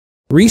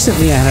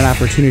Recently, I had an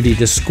opportunity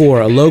to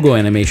score a logo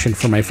animation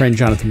for my friend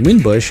Jonathan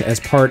Winbush as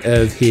part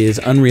of his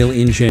Unreal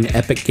Engine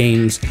Epic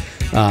Games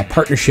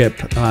partnership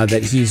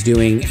that he's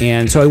doing.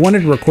 And so I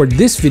wanted to record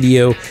this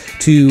video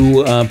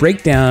to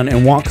break down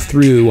and walk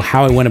through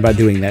how I went about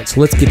doing that. So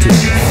let's get to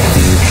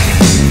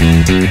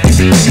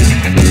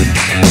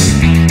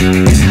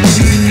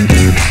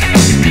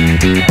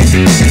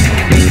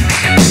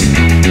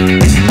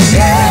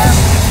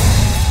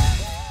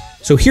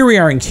So here we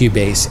are in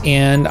Cubase,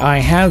 and I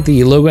have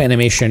the logo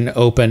animation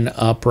open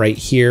up right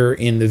here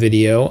in the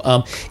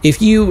video.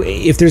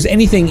 If there's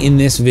anything in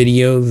this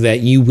video that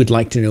you would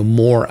like to know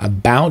more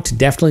about,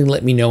 definitely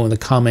let me know in the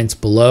comments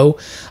below.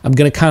 I'm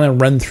going to kind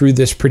of run through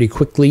this pretty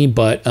quickly,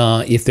 but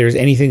if there's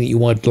anything that you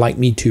would like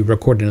me to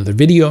record another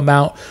video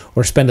about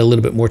or spend a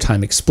little bit more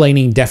time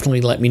explaining,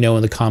 definitely let me know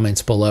in the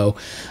comments below.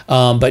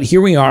 But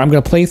here we are. I'm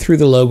going to play through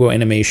the logo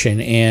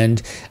animation,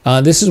 and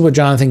this is what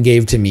Jonathan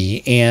gave to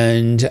me.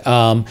 And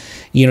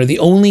you know, the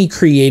only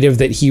creative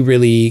that he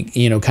really,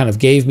 kind of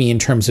gave me in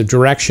terms of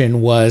direction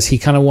was he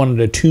kind of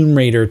wanted a Tomb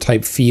Raider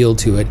type feel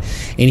to it.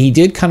 And he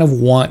did kind of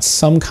want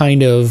some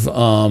kind of,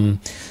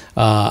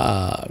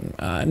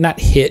 not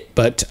hit,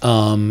 but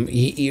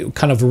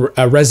kind of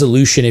a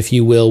resolution, if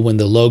you will, when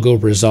the logo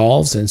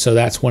resolves. And so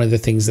that's one of the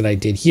things that I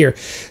did here.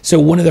 So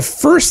one of the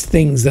first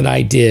things that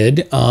I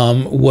did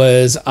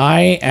was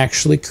I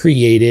actually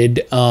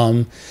created,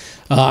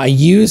 I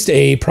used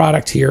a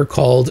product here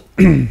called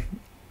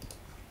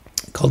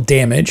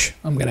Damage.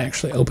 I'm going to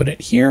actually open it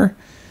here.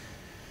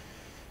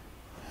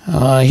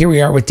 Here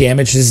we are with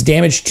Damage. This is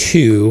Damage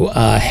 2,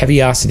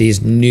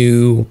 Heavyocity's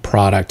new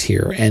product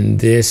here, and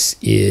this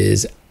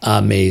is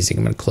amazing.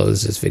 I'm going to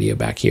close this video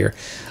back here.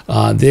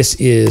 This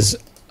is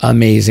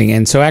amazing.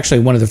 And so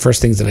actually one of the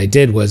first things that I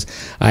did was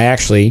I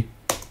actually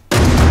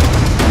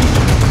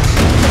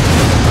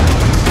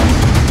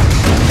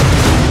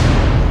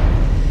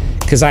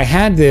because I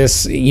had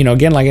this,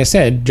 again, like I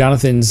said,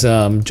 Jonathan's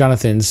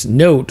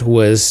note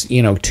was,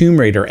 Tomb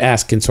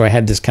Raider-esque, and so I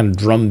had this kind of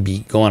drum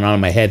beat going on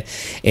in my head,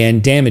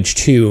 and Damage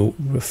 2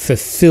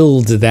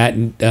 fulfilled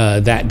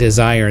that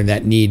desire and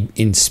that need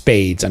in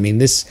spades. I mean,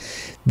 this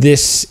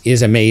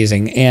is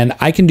amazing, and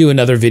I can do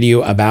another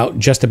video about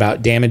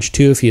Damage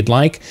 2 if you'd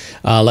like.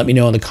 Let me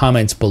know in the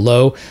comments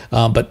below.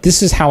 But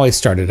this is how I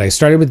started. I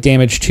started with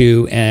Damage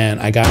 2, and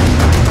I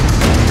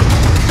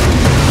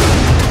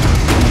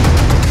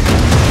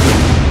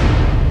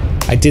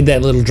did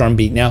that little drum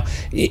beat. Now,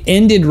 it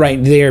ended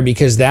right there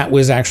because that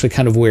was actually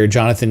kind of where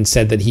Jonathan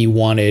said that he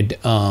wanted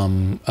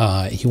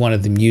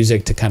the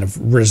music to kind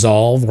of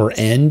resolve or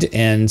end,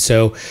 and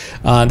so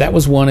that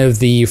was one of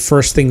the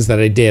first things that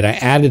I did. I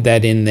added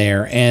that in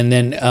there, and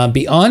then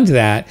beyond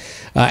that,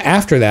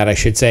 after that, I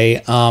should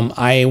say,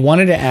 I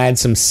wanted to add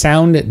some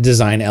sound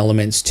design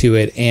elements to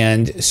it,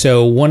 and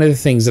so one of the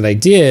things that I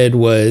did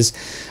was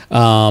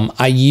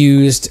I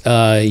used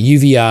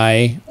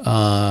UVI,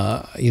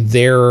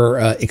 their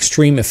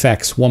Xtreme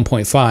FX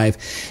 1.5.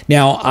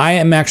 Now, I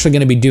am actually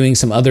going to be doing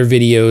some other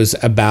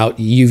videos about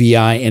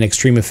UVI and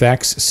Xtreme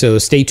FX, so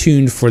stay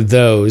tuned for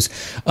those.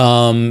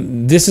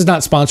 This is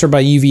not sponsored by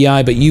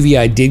UVI, but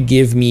UVI did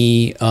give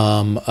me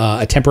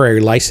a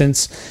temporary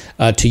license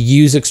to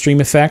use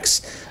Xtreme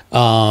FX.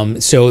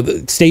 So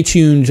stay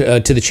tuned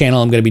to the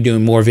channel. I'm going to be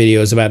doing more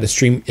videos about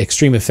Xtreme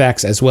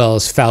FX as well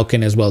as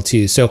Falcon as well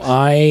too. So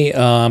I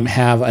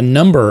have a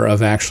number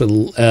of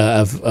actual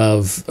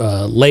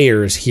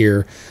layers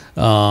here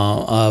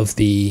of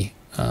the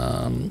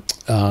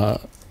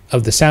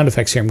sound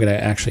effects here. I'm going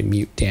to actually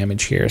mute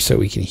Damage here so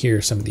we can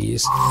hear some of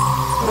these.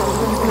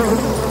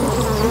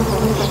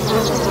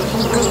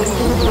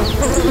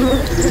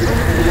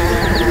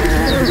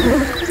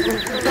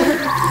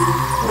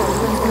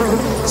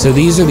 So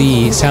these are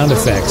the sound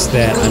effects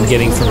that I'm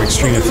getting from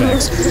Xtreme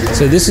FX.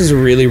 So this is a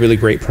really, really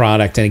great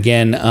product. And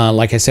again,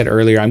 like I said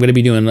earlier, I'm going to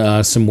be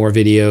doing some more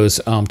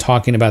videos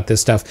talking about this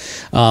stuff.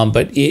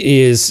 But it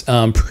is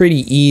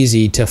pretty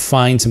easy to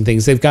find some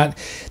things. They've got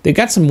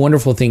some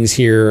wonderful things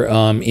here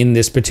in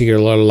this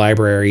particular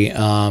library.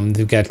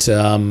 They've got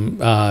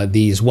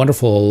these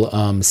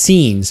wonderful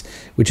scenes,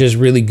 which is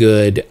really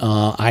good.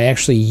 I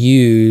actually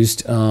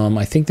used,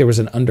 I think there was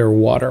an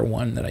underwater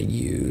one that I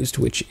used,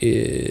 which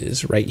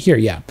is right here.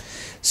 Yeah.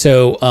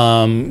 So,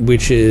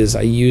 which is,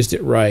 I used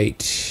it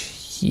right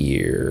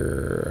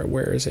here.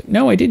 Where is it?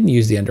 No, I didn't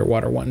use the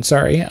underwater one.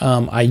 Sorry.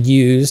 I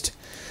used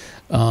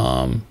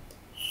Night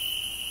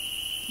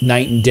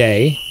and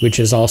Day, which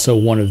is also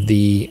one of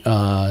the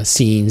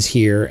scenes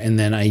here. And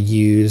then I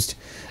used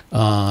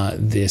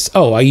this.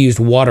 Oh, I used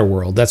Water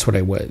World. That's what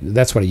I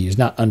used.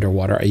 Not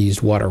underwater. I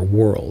used Water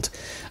World.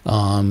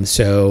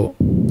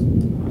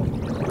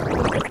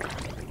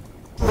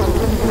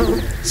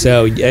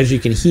 So as you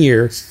can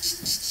hear,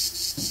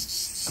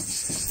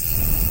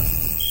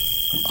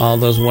 all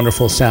those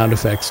wonderful sound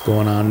effects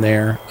going on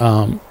there.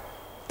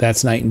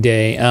 that's night and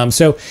day.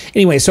 So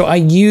anyway, so I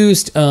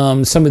used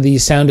some of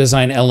these sound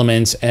design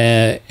elements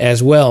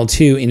as well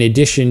too, in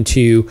addition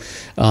to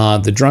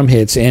the drum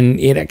hits, and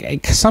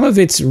some of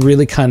it's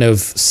really kind of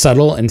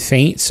subtle and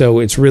faint, so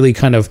it's really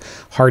kind of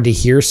hard to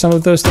hear some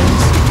of those things.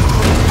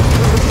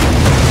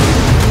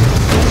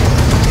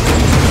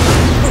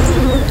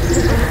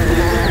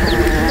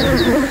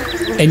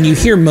 And you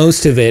hear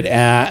most of it.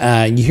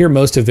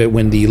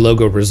 When the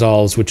logo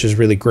resolves, which is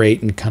really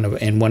great and kind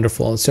of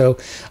wonderful. And so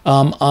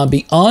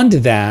beyond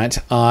that,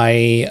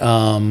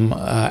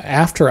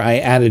 after I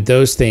added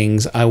those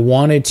things, I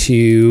wanted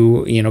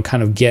to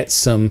kind of get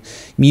some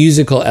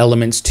musical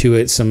elements to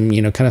it, some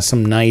kind of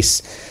some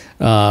nice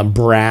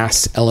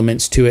brass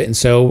elements to it. And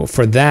so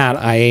for that,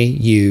 I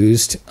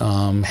used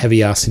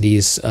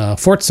Heavyocity's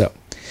Forzo.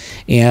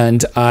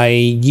 And I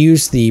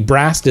used the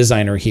brass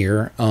designer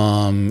here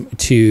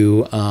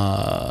to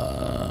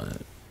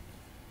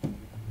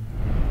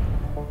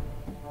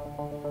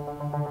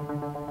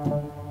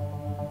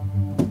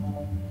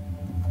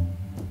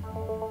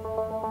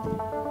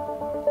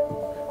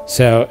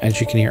so as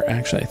you can hear,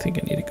 actually I think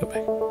I need to go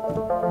back.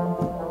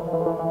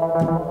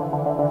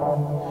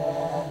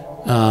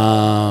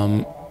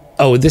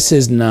 Oh, this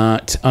is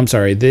not, I'm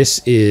sorry,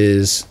 this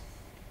is.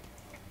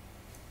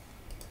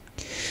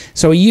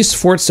 So I used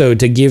Forzo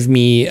to give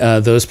me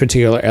those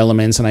particular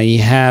elements, and I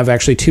have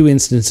actually 2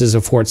 instances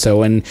of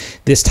Forzo, and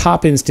this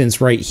top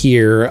instance right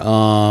here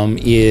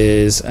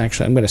is,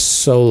 actually I'm going to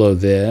solo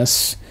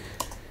this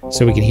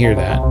so we can hear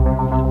that.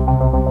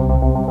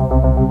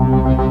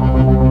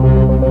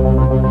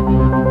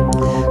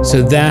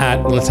 So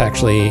that, let's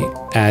actually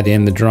add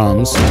in the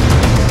drums.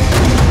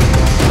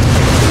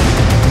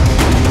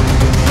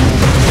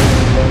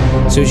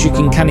 So as you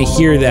can kind of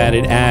hear that,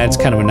 it adds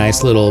kind of a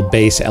nice little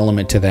bass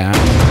element to that.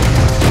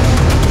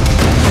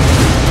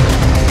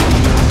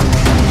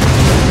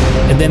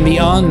 And then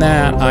beyond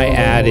that, I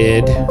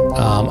added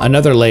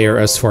another layer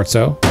of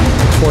Forzo.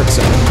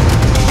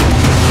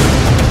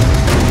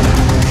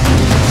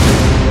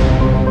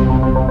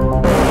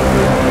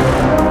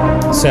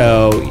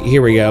 So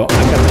here we go. I've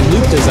got the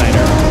loop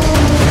designer.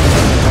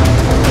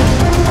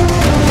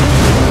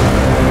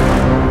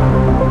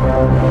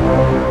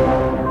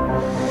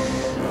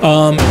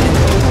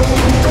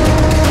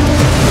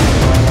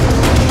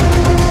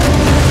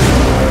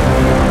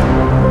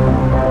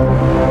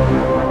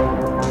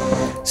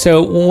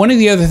 So one of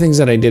the other things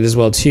that I did as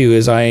well too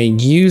is I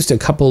used a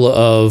couple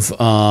of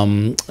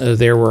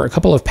there were a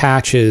couple of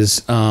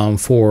patches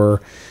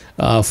for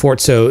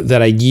Forzo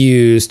that I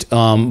used,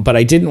 but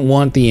I didn't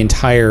want the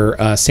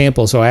entire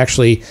sample, so I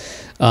actually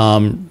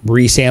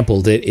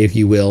resampled it, if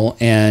you will,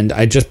 and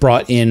I just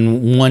brought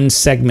in one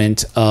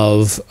segment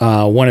of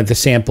one of the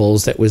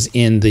samples that was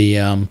in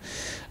the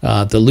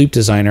loop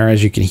designer,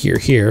 as you can hear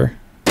here.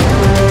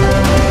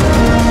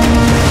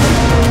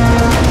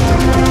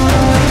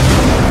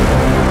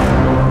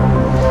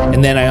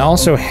 And then I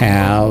also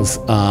have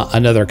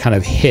another kind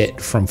of hit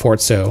from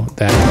Forzo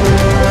that.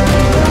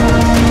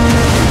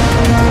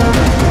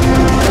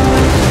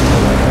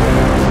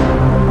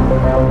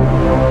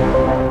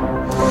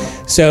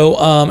 So,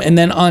 and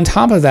then on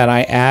top of that,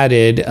 I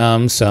added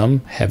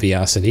some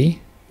Heavyocity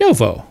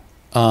Novo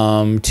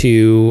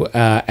to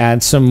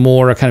add some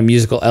more kind of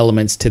musical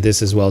elements to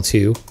this as well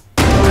too.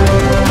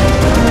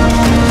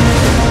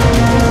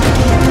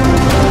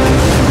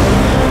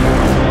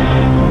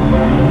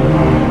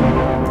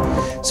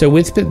 So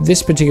with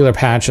this particular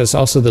patch, it's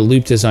also the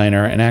loop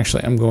designer, and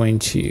actually I'm going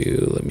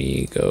to, let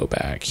me go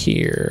back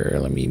here,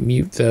 let me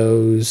mute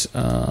those.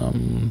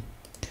 I'm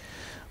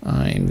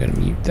going to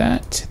mute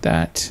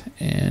that,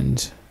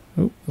 and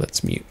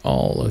let's mute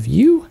all of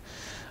you.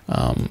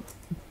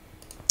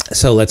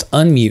 So let's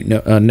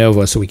unmute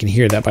Novo so we can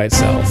hear that by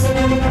itself.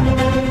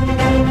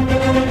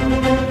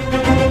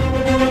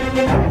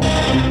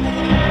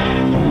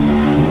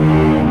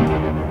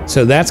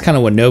 So that's kind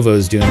of what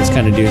Novo's doing. It's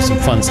kind of doing some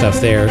fun stuff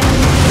there,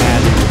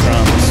 adding the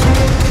drums.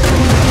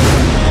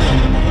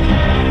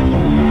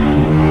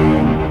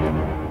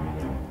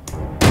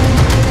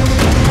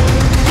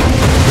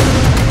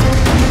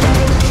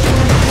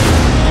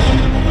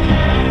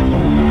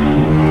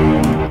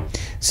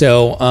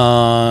 So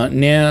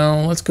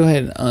now let's go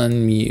ahead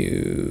and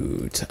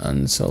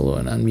unsolo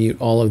and unmute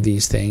all of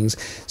these things.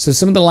 So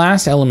some of the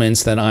last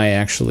elements that I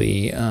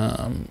actually,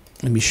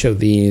 let me show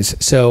these.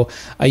 So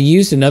I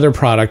used another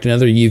product,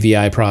 another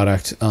UVI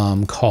product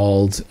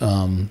called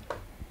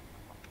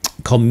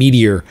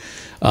Meteor,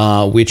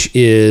 which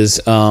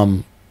is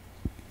an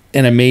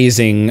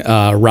amazing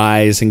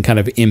rise and kind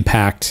of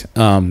impact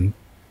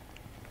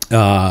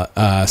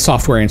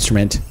software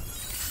instrument.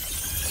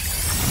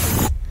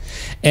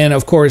 And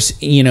of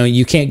course,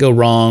 you can't go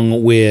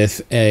wrong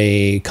with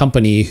a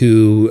company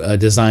who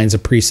designs a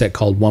preset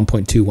called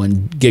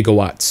 1.21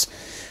 gigawatts.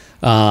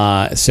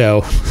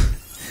 So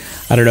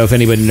I don't know if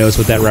anybody knows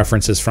what that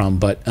reference is from,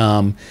 but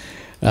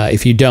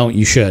if you don't,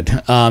 you should.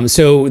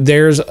 So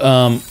there's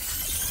a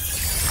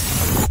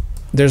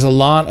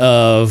lot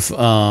of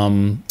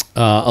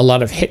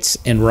hits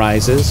and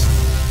rises.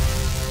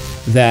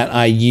 that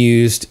I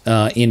used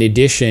in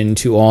addition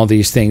to all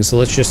these things. So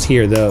let's just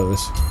hear those.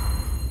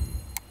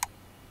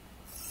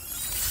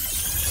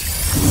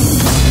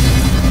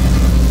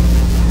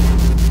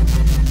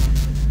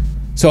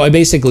 So I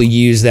basically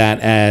use that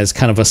as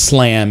kind of a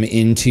slam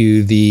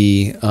into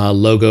the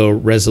logo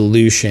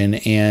resolution.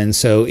 And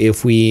so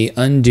if we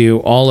undo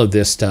all of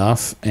this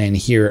stuff and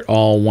hear it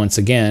all once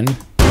again.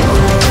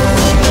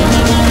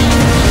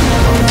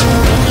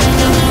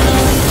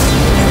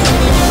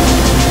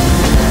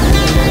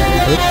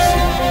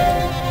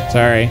 Oops.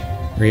 Sorry,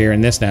 we're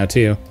hearing this now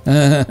too.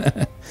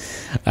 I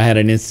had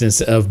an instance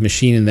of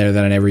machine in there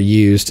that I never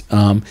used.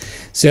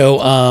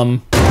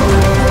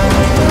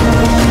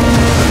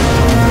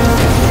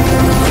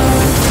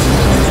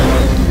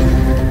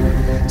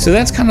 So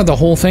that's kind of the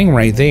whole thing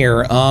right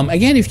there.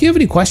 Again, if you have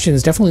any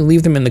questions, definitely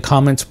leave them in the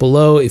comments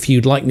below. If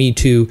you'd like me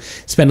to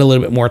spend a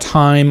little bit more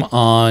time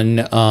on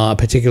a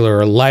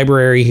particular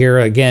library here,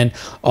 again,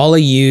 all I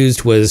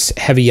used was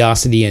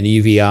Heavyocity and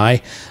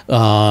UVI.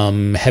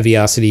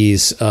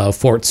 Heavyocity's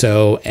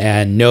Forzo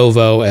and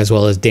Novo, as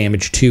well as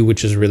Damage 2,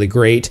 which is really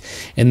great.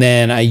 And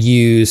then I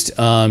used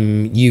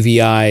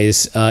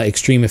UVI's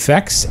Xtreme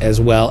FX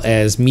as well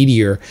as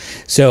Meteor.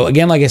 So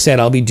again, like I said,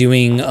 I'll be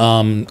doing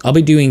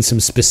some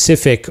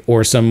specific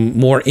or some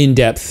more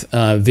in-depth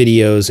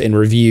videos and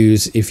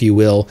reviews, if you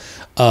will,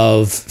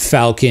 of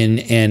Falcon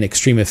and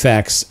Xtreme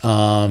FX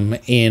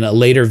in a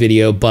later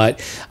video,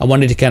 but I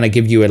wanted to kind of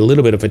give you a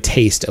little bit of a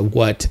taste of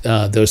what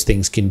those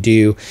things can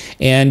do.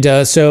 And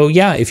so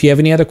yeah, if you have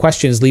any other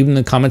questions, leave them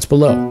in the comments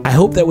below. I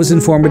hope that was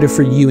informative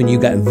for you and you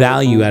got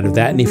value out of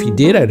that. And if you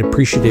did, I'd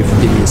appreciate it if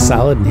you did me a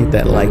solid and hit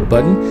that like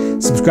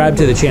button. Subscribe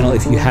to the channel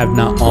if you have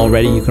not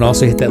already. You can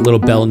also hit that little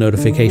bell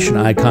notification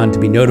icon to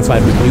be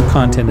notified when new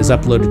content is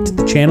uploaded to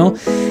the channel.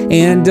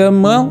 And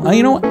well,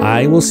 you know,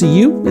 I will see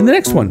you in the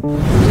next one.